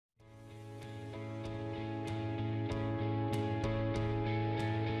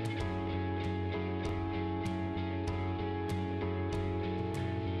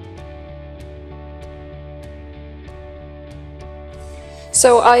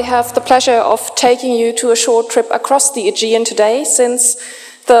So I have the pleasure of taking you to a short trip across the Aegean today, since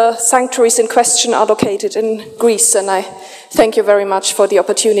the sanctuaries in question are located in Greece, and I thank you very much for the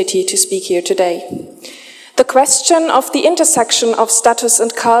opportunity to speak here today. The question of the intersection of status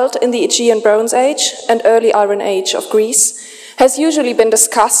and cult in the Aegean Bronze Age and early Iron Age of Greece has usually been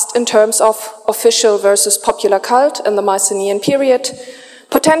discussed in terms of official versus popular cult in the Mycenaean period,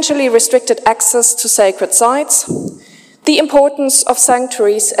 potentially restricted access to sacred sites, the importance of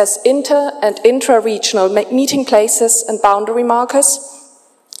sanctuaries as inter- and intra-regional meeting places and boundary markers,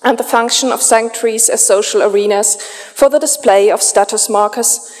 and the function of sanctuaries as social arenas for the display of status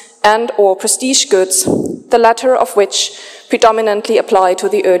markers and/or prestige goods, the latter of which predominantly apply to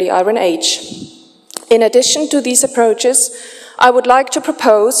the early Iron Age. In addition to these approaches, I would like to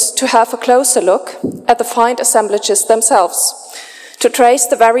propose to have a closer look at the find assemblages themselves, to trace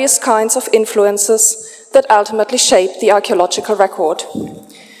the various kinds of influences that ultimately shape the archaeological record.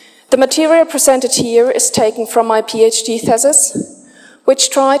 The material presented here is taken from my PhD thesis, which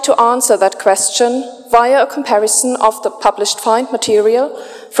tried to answer that question via a comparison of the published find material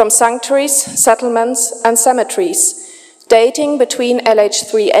from sanctuaries, settlements, and cemeteries, dating between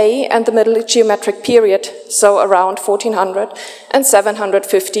LH3A and the Middle Geometric period, so around 1400 and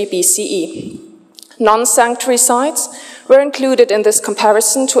 750 BCE. Non-sanctuary sites were included in this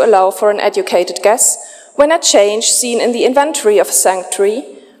comparison to allow for an educated guess when a change seen in the inventory of a sanctuary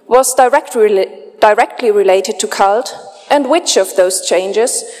was directly related to cult, and which of those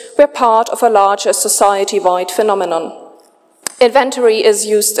changes were part of a larger society-wide phenomenon. Inventory is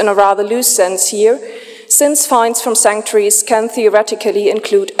used in a rather loose sense here, since finds from sanctuaries can theoretically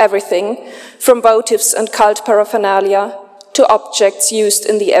include everything from votives and cult paraphernalia to objects used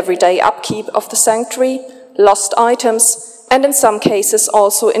in the everyday upkeep of the sanctuary, lost items, and in some cases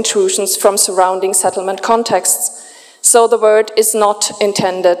also intrusions from surrounding settlement contexts. So the word is not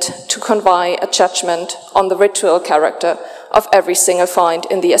intended to convey a judgment on the ritual character of every single find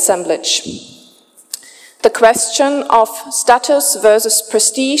in the assemblage. The question of status versus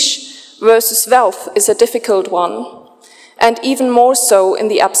prestige versus wealth is a difficult one, and even more so in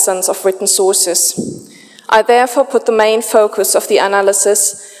the absence of written sources. I therefore put the main focus of the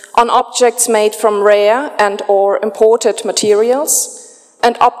analysis on objects made from rare and/or imported materials,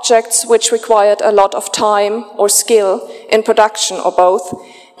 and objects which required a lot of time or skill in production or both,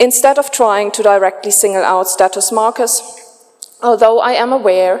 instead of trying to directly single out status markers, although I am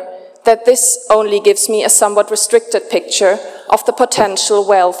aware that this only gives me a somewhat restricted picture of the potential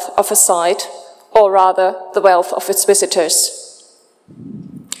wealth of a site, or rather the wealth of its visitors.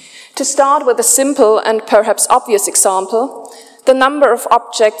 To start with a simple and perhaps obvious example, the number of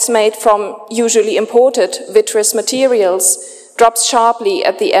objects made from usually imported vitreous materials drops sharply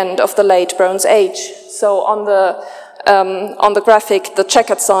at the end of the late Bronze Age. So on the graphic, the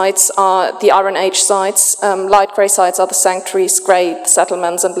checkered sites are the Iron Age sites, light grey sites are the sanctuaries, grey the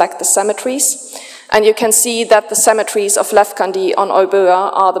settlements, and black the cemeteries. And you can see that the cemeteries of Lefkandi on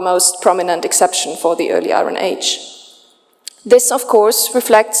Euböa are the most prominent exception for the early Iron Age. This, of course,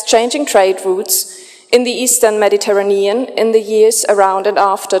 reflects changing trade routes in the Eastern Mediterranean in the years around and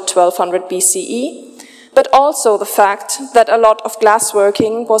after 1200 BCE, but also the fact that a lot of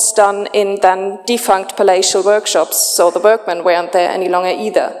glassworking was done in then defunct palatial workshops, so the workmen weren't there any longer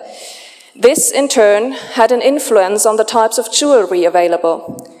either. This, in turn, had an influence on the types of jewelry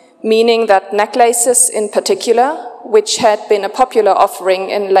available, meaning that necklaces in particular, which had been a popular offering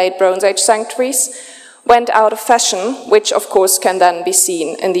in late Bronze Age sanctuaries, went out of fashion, which of course can then be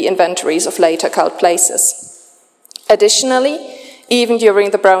seen in the inventories of later cult places. Additionally, even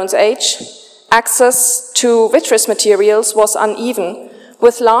during the Bronze Age, access to vitreous materials was uneven,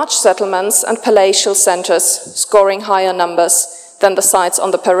 with large settlements and palatial centers scoring higher numbers than the sites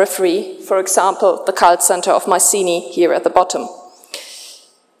on the periphery, for example, the cult center of Mycenae here at the bottom.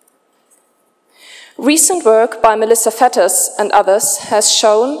 Recent work by Melissa Fetters and others has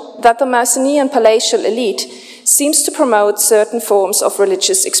shown that the Mycenaean palatial elite seems to promote certain forms of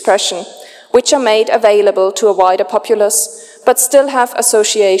religious expression, which are made available to a wider populace, but still have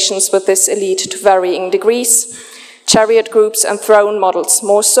associations with this elite to varying degrees, chariot groups and throne models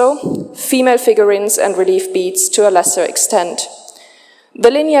more so, female figurines and relief beads to a lesser extent.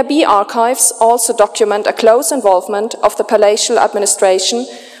 The Linear B archives also document a close involvement of the palatial administration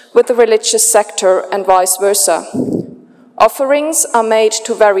with the religious sector and vice versa. Offerings are made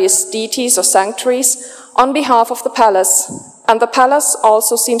to various deities or sanctuaries on behalf of the palace, and the palace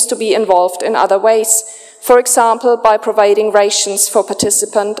also seems to be involved in other ways, for example, by providing rations for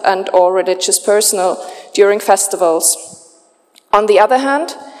participant and/or religious personnel during festivals. On the other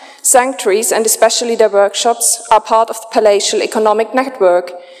hand, Sanctuaries, and especially their workshops, are part of the palatial economic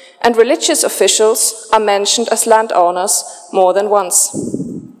network, and religious officials are mentioned as landowners more than once.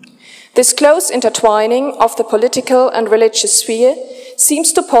 This close intertwining of the political and religious sphere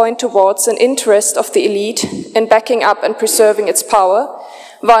seems to point towards an interest of the elite in backing up and preserving its power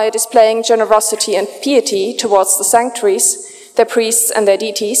via displaying generosity and piety towards the sanctuaries, their priests and their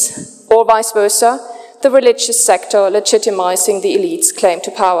deities, or vice versa, the religious sector legitimizing the elite's claim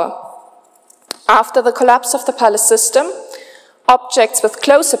to power. After the collapse of the palace system, objects with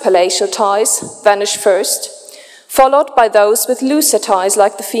closer palatial ties vanish first, followed by those with looser ties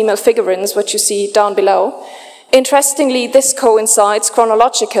like the female figurines, which you see down below. Interestingly, this coincides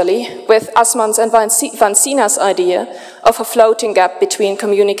chronologically with Assmann's and Vansina's idea of a floating gap between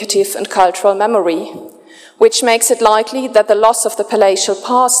communicative and cultural memory, which makes it likely that the loss of the palatial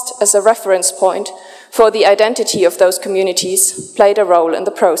past as a reference point for the identity of those communities played a role in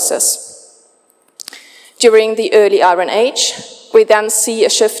the process. During the early Iron Age, we then see a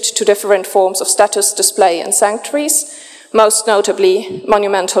shift to different forms of status display in sanctuaries, most notably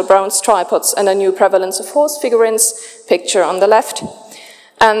monumental bronze tripods and a new prevalence of horse figurines, picture on the left.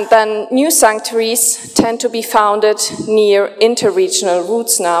 And then new sanctuaries tend to be founded near interregional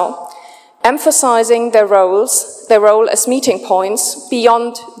routes now, emphasizing their role as meeting points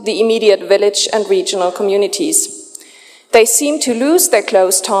beyond the immediate village and regional communities. They seem to lose their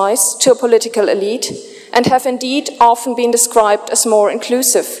close ties to a political elite and have indeed often been described as more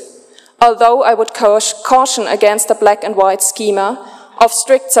inclusive, although I would caution against the black and white schema of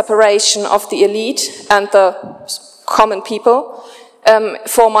strict separation of the elite and the common people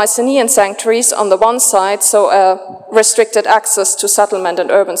for Mycenaean sanctuaries on the one side, so restricted access to settlement and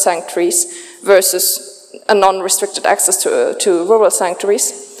urban sanctuaries versus a non-restricted access to rural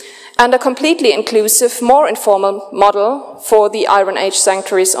sanctuaries, and a completely inclusive, more informal model for the Iron Age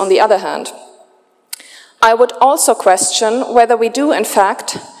sanctuaries on the other hand. I would also question whether we do, in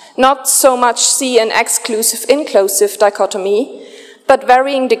fact, not so much see an exclusive-inclusive dichotomy, but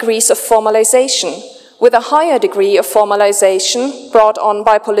varying degrees of formalization, with a higher degree of formalization brought on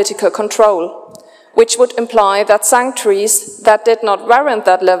by political control, which would imply that sanctuaries that did not warrant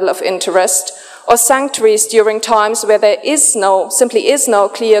that level of interest, or sanctuaries during times where there simply is no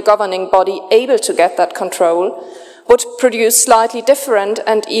clear governing body able to get that control, would produce slightly different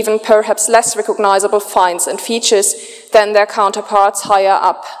and even perhaps less recognizable finds and features than their counterparts higher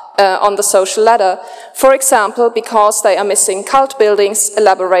up on the social ladder, for example, because they are missing cult buildings,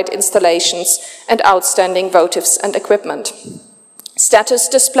 elaborate installations, and outstanding votives and equipment. Status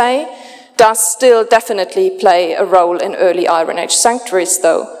display does still definitely play a role in early Iron Age sanctuaries,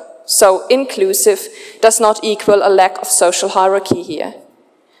 though, so inclusive does not equal a lack of social hierarchy here.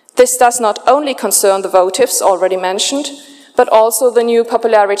 This does not only concern the votives already mentioned, but also the new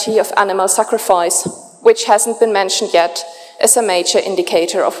popularity of animal sacrifice, which hasn't been mentioned yet as a major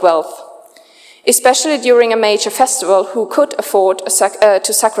indicator of wealth. Especially during a major festival, who could afford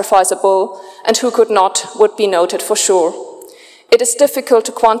to sacrifice a bull and who could not would be noted for sure. It is difficult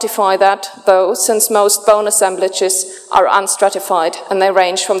to quantify that, though, since most bone assemblages are unstratified and they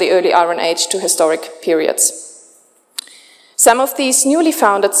range from the early Iron Age to historic periods. Some of these newly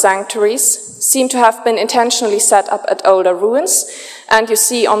founded sanctuaries seem to have been intentionally set up at older ruins, and you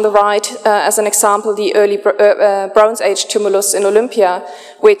see on the right, as an example, the early Bronze Age tumulus in Olympia,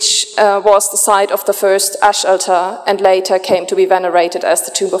 which was the site of the first ash altar and later came to be venerated as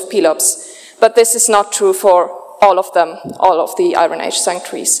the tomb of Pelops. But this is not true for all of them, all of the Iron Age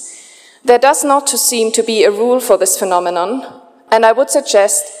sanctuaries. There does not seem to be a rule for this phenomenon, and I would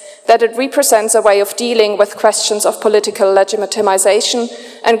suggest that it represents a way of dealing with questions of political legitimization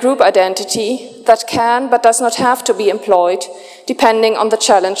and group identity that can but does not have to be employed, depending on the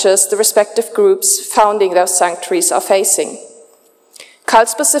challenges the respective groups founding those sanctuaries are facing.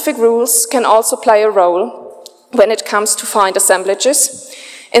 Cult-specific rules can also play a role when it comes to find assemblages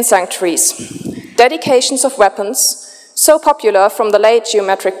in sanctuaries. Dedications of weapons, so popular from the late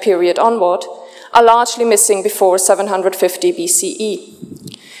geometric period onward, are largely missing before 750 BCE.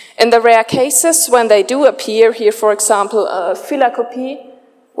 In the rare cases when they do appear, here for example a phylacopy,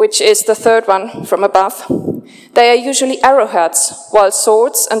 which is the third one from above, they are usually arrowheads, while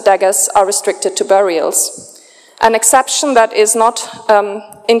swords and daggers are restricted to burials. An exception that is not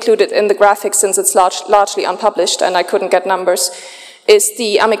included in the graphic since it's largely unpublished and I couldn't get numbers, is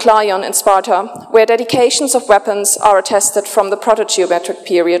the Amyclaion in Sparta, where dedications of weapons are attested from the proto-geometric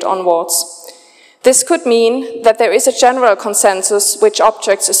period onwards. This could mean that there is a general consensus which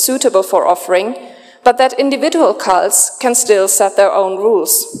objects is suitable for offering, but that individual cults can still set their own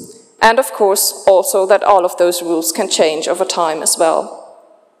rules. And of course, also that all of those rules can change over time as well.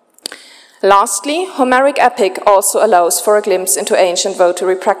 Lastly, Homeric Epic also allows for a glimpse into ancient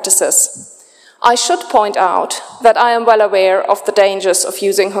votary practices. I should point out that I am well aware of the dangers of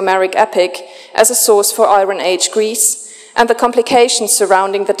using Homeric Epic as a source for Iron Age Greece and the complications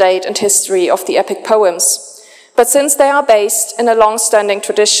surrounding the date and history of the epic poems. But since they are based in a long-standing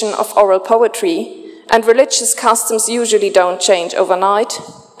tradition of oral poetry, and religious customs usually don't change overnight,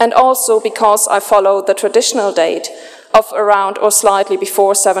 and also because I follow the traditional date of around or slightly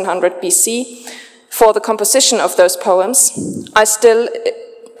before 700 BC for the composition of those poems, I still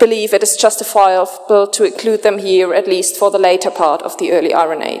believe it is justifiable to include them here, at least for the later part of the early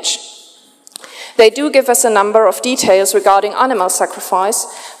Iron Age. They do give us a number of details regarding animal sacrifice,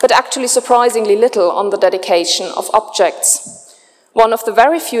 but actually surprisingly little on the dedication of objects. One of the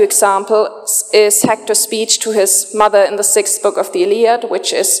very few examples is Hector's speech to his mother in the 6th book of the Iliad,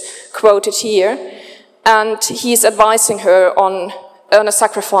 which is quoted here, and he's advising her on a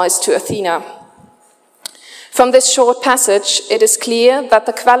sacrifice to Athena. From this short passage, it is clear that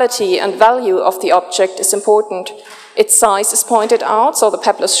the quality and value of the object is important. Its size is pointed out, so the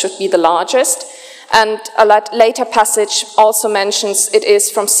peplus should be the largest, and a later passage also mentions it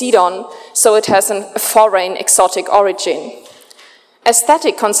is from Sidon, so it has a foreign, exotic origin.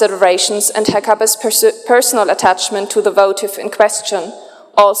 Aesthetic considerations and Hecabe's personal attachment to the votive in question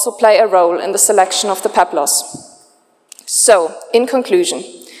also play a role in the selection of the peplos. So, in conclusion,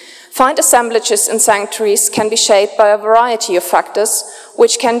 find assemblages in sanctuaries can be shaped by a variety of factors,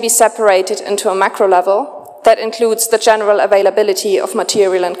 which can be separated into a macro level that includes the general availability of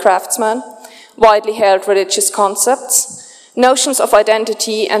material and craftsmen, widely held religious concepts, notions of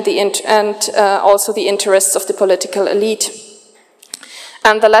identity, and also the interests of the political elite.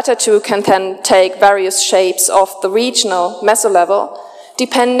 And the latter two can then take various shapes of the regional meso level,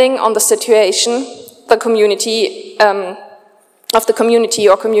 depending on the situation, the community, of the community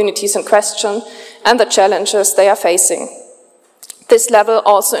or communities in question, and the challenges they are facing. This level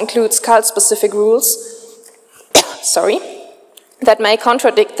also includes cult-specific rules, that may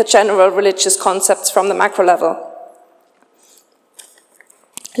contradict the general religious concepts from the macro level.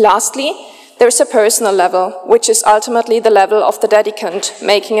 Lastly, there is a personal level, which is ultimately the level of the dedicant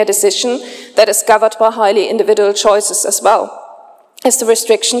making a decision that is governed by highly individual choices as well as the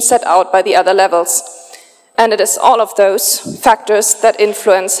restrictions set out by the other levels. And it is all of those factors that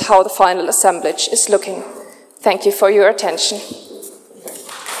influence how the final assemblage is looking. Thank you for your attention.